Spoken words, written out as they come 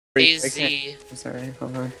Daisy. I'm sorry,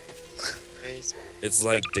 hold on. It's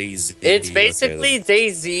like Daisy. It's basically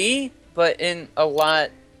Daisy, but in a lot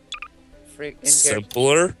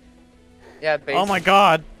simpler. Yeah, basically. Oh my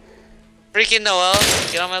god. Freaking Noel,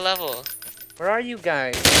 get on my level. Where are you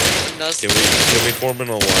guys? No, Can we form an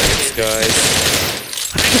alliance, guys?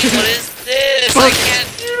 Freaking, what is this? I can't.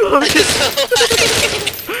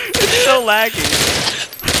 It's so laggy.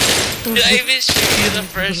 Did I even shoot you the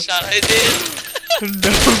first shot I did? No.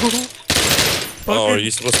 Oh, are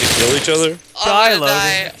you supposed to kill each other? Die, I'm gonna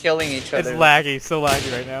die. Logan. Killing each It's other. laggy, so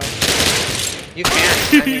laggy right now. You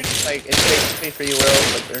can't. I mean, like, it's basically free world,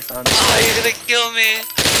 but there's on. Oh, you're gonna kill me.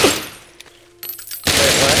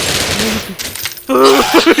 Wait, what?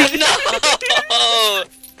 No!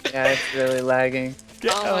 Yeah, it's really lagging.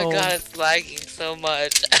 Oh my god, it's lagging so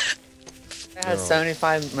much. It has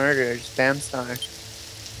 75 murders. Bam star.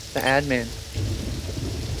 The admin.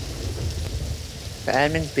 The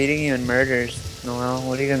admin's beating you in murders. Noel,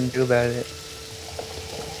 what are you gonna do about it?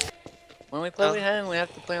 When we play with him, we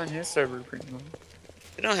have to play on his server pretty much.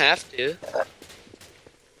 You don't have to.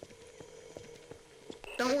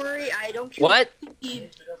 Don't worry, I don't care. What?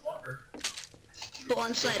 Go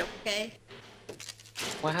on site, okay?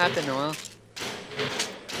 What happened, Noel?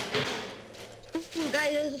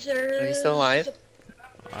 Guys, Are you still alive?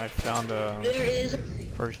 I found a there is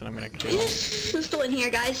person I'm gonna kill. who's still in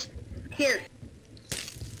here, guys? Here.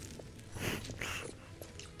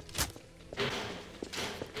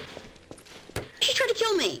 She tried to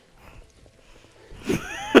kill me.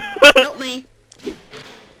 Help me.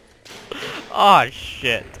 Oh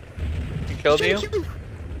shit. He killed you?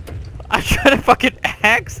 I tried to fucking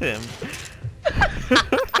axe him.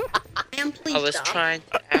 Ma'am, please I was stop. trying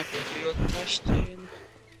to ask you a question.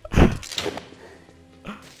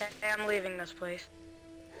 I'm leaving this place.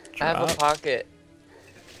 I have a pocket.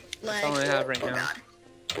 Like, all I have right now. God.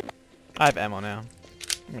 I have ammo now.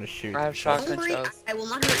 I'm gonna shoot. I have Don't shotgun worry, shells. I will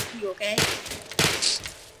not hurt you, okay?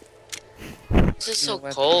 This is so No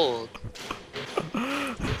weapon. cold.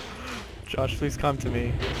 Josh, please come to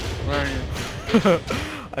me. Where are you?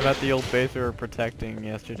 I'm at the old base we were protecting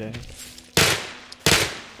yesterday.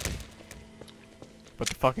 But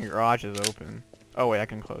the fucking garage is open. Oh wait, I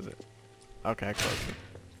can close it. Okay, I closed it.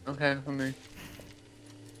 Okay, come here.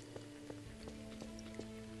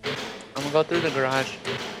 I'm gonna go through the garage.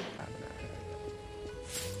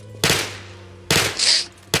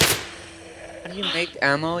 How do you make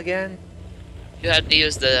ammo again? You have to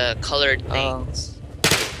use the colored Oh. things.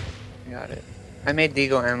 Got it. I made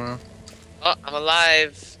Deagle ammo. Oh, I'm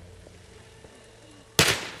alive.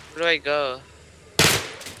 Where do I go?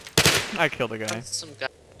 I killed a guy. Some guy.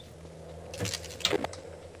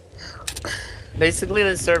 Basically,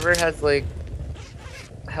 the server has like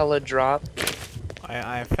hella drop.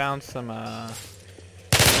 I found some I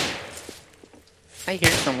hear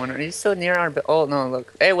someone. Are you still near our? Oh no!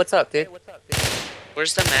 Look. Hey, what's up, dude?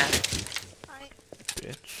 Where's the map?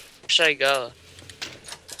 bitch. Where should I go?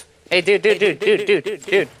 Hey, dude.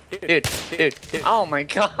 Oh my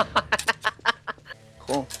god.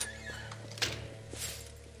 Cool.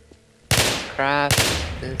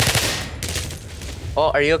 Craft this.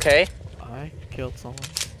 Oh, are you okay? I killed someone.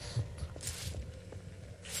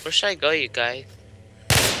 Where should I go, you guys?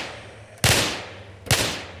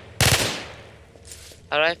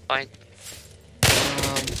 How do I find?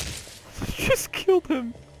 Just killed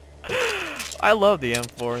him. I love the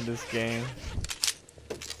M4 in this game.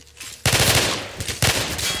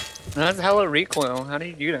 That's hella recoil. How do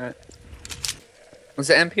you do that? Was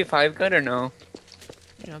the MP5 good or no?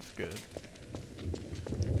 Yeah, that's good.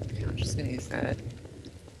 Okay, I'm just gonna use that.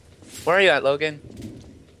 Where are you at, Logan?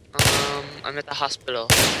 I'm at the hospital.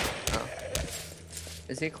 Oh.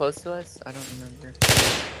 Is he close to us? I don't remember.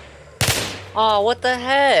 Oh, what the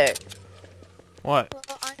heck? What?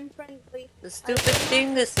 Well, I'm friendly. The stupid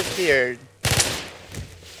thing disappeared.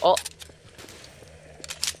 Oh.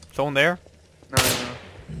 Someone there? No.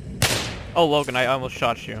 Oh, Logan, I almost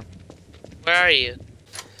shot you. Where are you?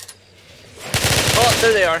 Oh,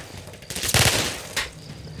 there they are.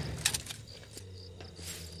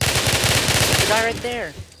 The guy right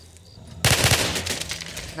there.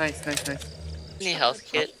 Nice. Any health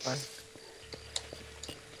kit?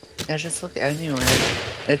 Yeah, just look anywhere.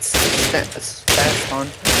 It's fast spawn.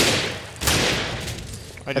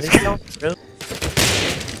 I Are just these really?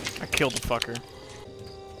 I killed the fucker.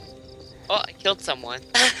 Oh, I killed someone.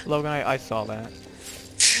 Logan, I saw that.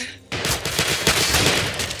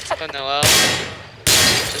 Oh no,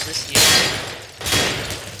 is this you?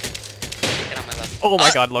 Get on my left. Oh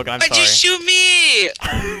my god, Logan, I'm Why'd you sorry. shoot me?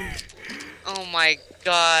 Oh my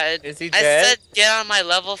god. Is he I dead? said get on my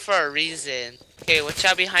level for a reason. Okay, watch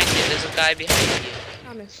out behind you. There's a guy behind you.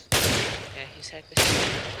 Promise. Yeah, he's had this.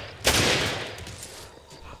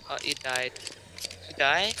 Oh, he died. He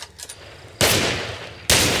died?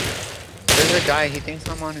 There's a guy. He thinks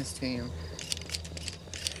I'm on his team.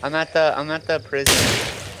 I'm at the prison.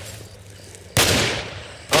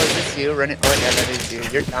 Oh, is this you running? Oh yeah, that is you.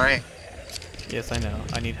 You're dying. Yes, I know.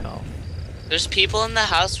 I need help. There's people in the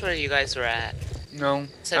house where you guys were at. No, I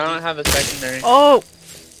Said don't you- have a secondary. Oh!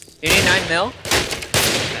 You need 9 mil?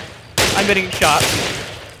 I'm getting shot.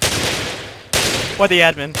 What the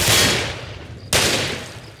admin?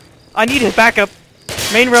 I need his backup.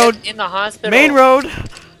 Main road. Get in the hospital. Main road.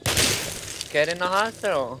 Get in the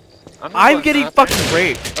hospital. not I'm going getting out there. fucking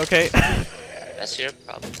raped. Okay. That's your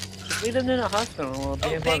problem. Just leave them in a hospital. We'll be Oh,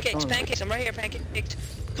 able to pancakes, phone. pancakes. I'm right here, pancakes.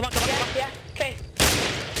 Come on, come on, come on. Yeah, okay.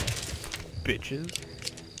 Bitches.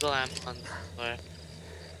 Well, I'm on the floor.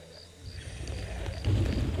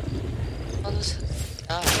 Oh, this is...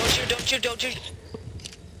 Don't shoot.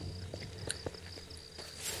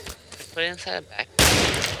 Put it inside a back. The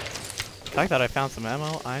fact that I found some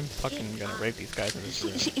ammo, I'm fucking gonna rape these guys in this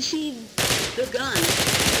room. See the gun.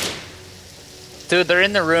 Dude, they're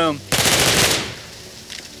in the room.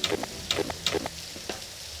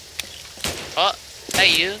 Oh, is that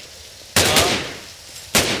you? No.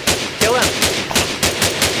 Kill him.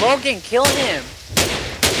 Logan, kill him.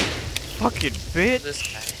 Fucking bitch. This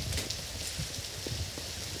guy.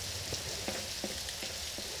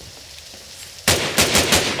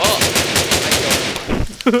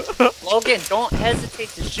 Oh, Logan, don't hesitate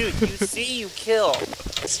to shoot. You see, you kill.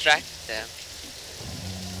 distracted them.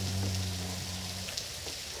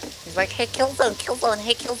 He's like, hey, kill zone,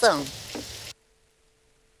 hey, kill zone.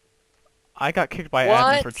 I got kicked by What?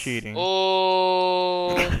 admin for cheating.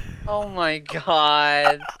 Oh, Oh my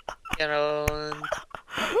god. you know.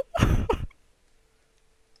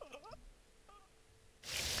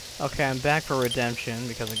 Okay, I'm back for redemption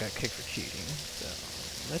because I got kicked for cheating.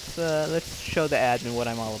 So let's show the admin what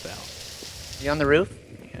I'm all about. You on the roof?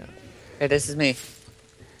 Yeah. Hey, this is me.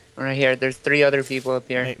 I'm right here. There's 3 other people up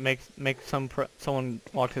here. Make someone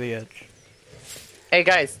walk to the edge. Hey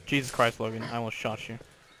guys, Jesus Christ, Logan! I almost shot you.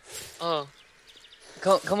 Oh,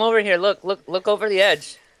 come over here. Look over the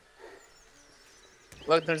edge.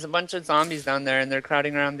 Look, there's a bunch of zombies down there, and they're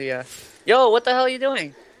crowding around the. Yo, what the hell are you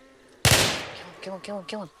doing? Kill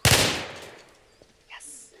him.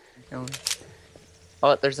 Yes. Kill him.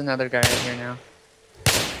 Oh, there's another guy right here now.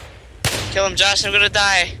 kill him, Josh. I'm gonna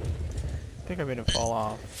die. I think I made him fall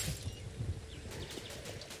off.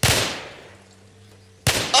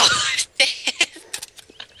 Oh,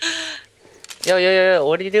 damn. Yo,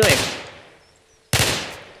 what are you doing?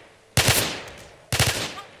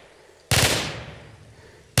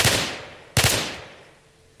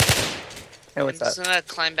 Hey, what's I'm up? just gonna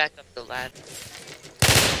climb back up the ladder.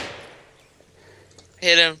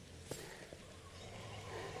 Hit him.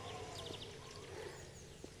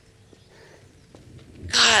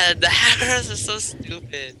 God, the hackers are so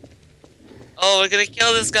stupid. Oh, we're gonna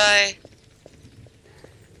kill this guy.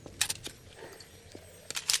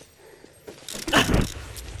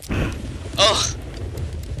 Oh,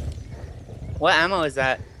 What ammo is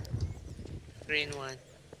that? green one.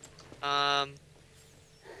 9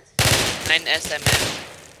 SMM.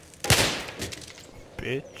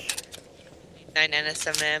 Bitch. 9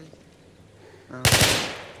 NSMM. Oh.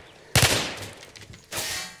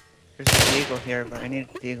 There's a deagle here, but I need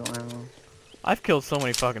deagle ammo. I've killed so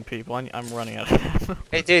many fucking people. I'm running out of ammo.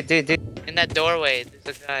 Hey, dude. In that doorway,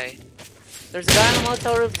 there's a guy. There's a guy on the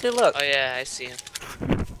motel roof too. Look. Oh yeah, I see him.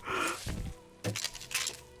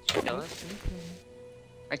 Kill him?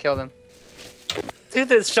 I killed him. Dude,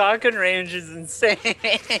 this shotgun range is insane.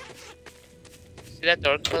 See that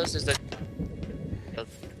door closed? There's a...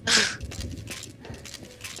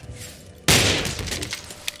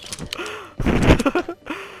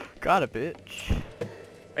 Got a bitch.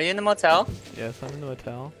 Are you in the motel? Yes, I'm in the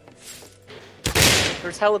hotel.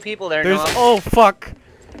 There's hella people there. There's Noah. oh fuck.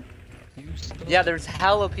 Yeah, there's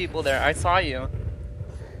hella people there. I saw you.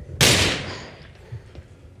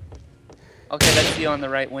 Okay, that's you on the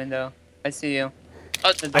right window. I see you.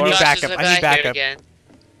 Oh, The Josh, door- I need there's backup, a I guy need here backup. Again.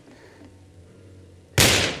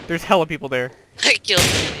 There's hella people there. I killed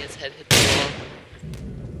him and his head hit the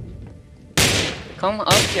wall. Come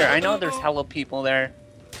up here. I know there's hella people there.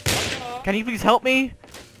 Can you please help me?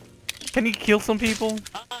 Can you kill some people?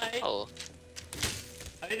 Oh.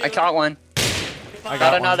 I caught one. I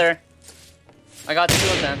Got one. another. I got 2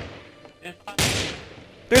 of them.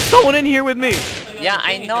 There's someone in here with me. Yeah,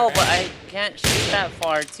 I know, but I can't shoot that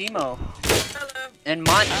far. Timo. And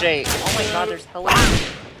Montjay. Oh my god, there's hella.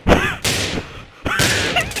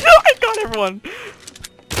 No, I got everyone.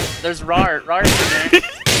 There's Rart. Rart's in there.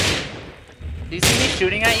 Do you see me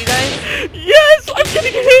shooting at you guys? Yes, I'm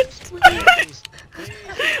getting hit.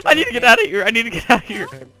 I need to get out of here. I need to get out of here.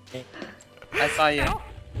 I saw you. Got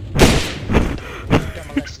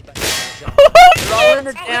my lessons back. They're all in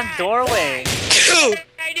the damn doorway.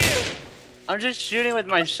 I do. I'm just shooting with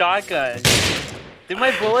my shotgun. Did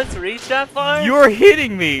my bullets reach that far? You're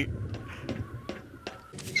hitting me.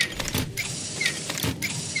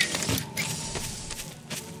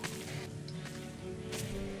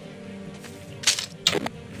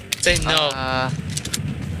 Say no.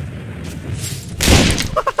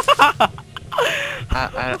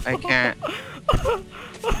 I can't.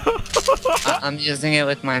 I'm using it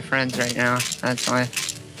with my friends right now. That's why.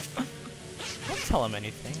 Don't tell him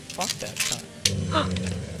anything. Fuck that son.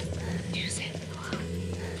 Use it.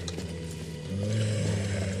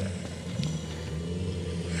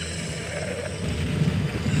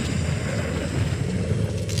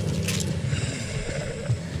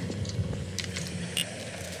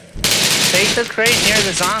 Take the crate near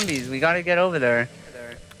the zombies. We gotta get over there.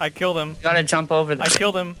 I killed him. We gotta jump over there. I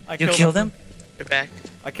killed him. I You killed him? You're back.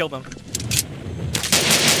 I killed him.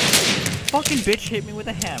 Fucking bitch hit me with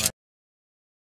a hammer.